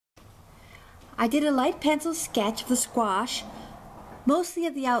I did a light pencil sketch of the squash, mostly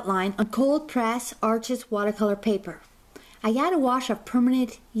of the outline, on cold press Arches watercolor paper. I add a wash of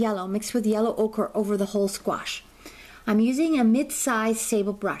permanent yellow mixed with yellow ochre over the whole squash. I'm using a mid-sized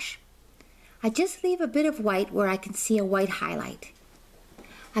sable brush. I just leave a bit of white where I can see a white highlight.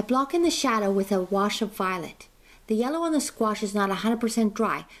 I block in the shadow with a wash of violet. The yellow on the squash is not 100%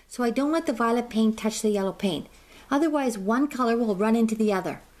 dry, so I don't let the violet paint touch the yellow paint. Otherwise, one color will run into the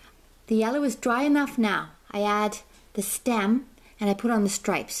other. The yellow is dry enough now. I add the stem and I put on the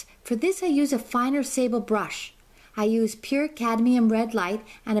stripes. For this I use a finer sable brush. I use pure cadmium red light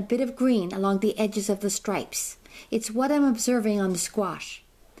and a bit of green along the edges of the stripes. It's what I'm observing on the squash.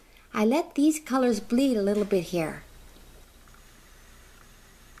 I let these colors bleed a little bit here.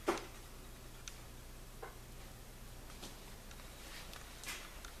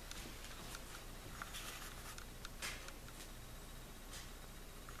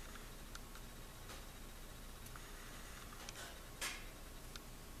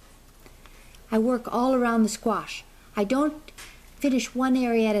 I work all around the squash. I don't finish one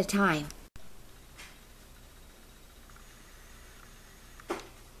area at a time.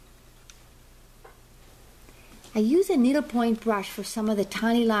 I use a needlepoint brush for some of the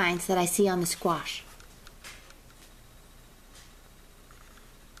tiny lines that I see on the squash.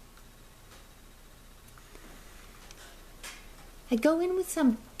 I go in with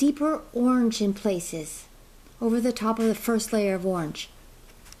some deeper orange in places, over the top of the first layer of orange.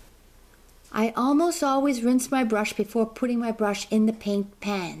 I almost always rinse my brush before putting my brush in the paint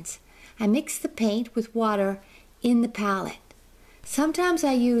pans. I mix the paint with water in the palette. Sometimes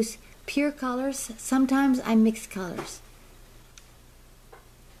I use pure colors, sometimes I mix colors.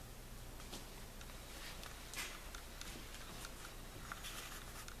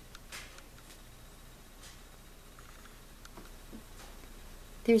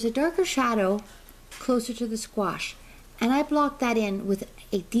 There's a darker shadow closer to the squash, and I block that in with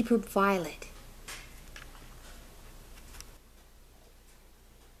a deeper violet.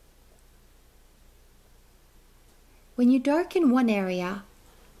 When you darken one area,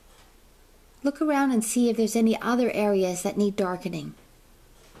 look around and see if there's any other areas that need darkening.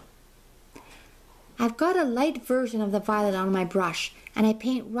 I've got a light version of the violet on my brush, and I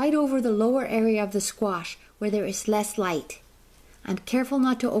paint right over the lower area of the squash where there is less light. I'm careful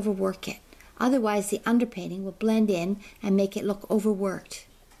not to overwork it. Otherwise, the underpainting will blend in and make it look overworked.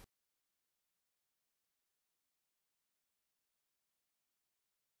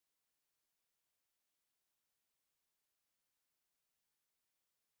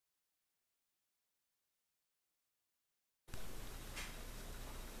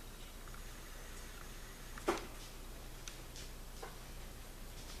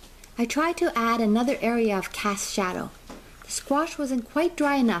 I tried to add another area of cast shadow. The squash wasn't quite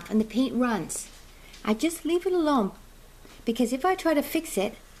dry enough and the paint runs. I just leave it alone because if I try to fix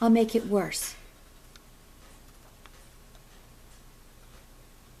it, I'll make it worse.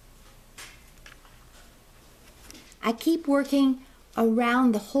 I keep working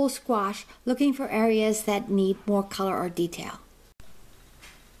around the whole squash looking for areas that need more color or detail.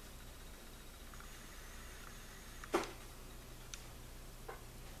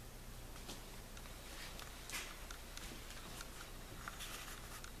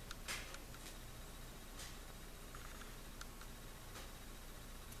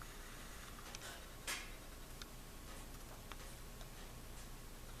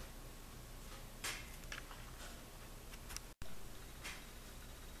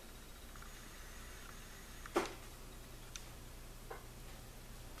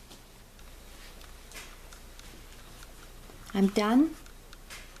 I'm done.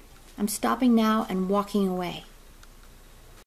 I'm stopping now and walking away.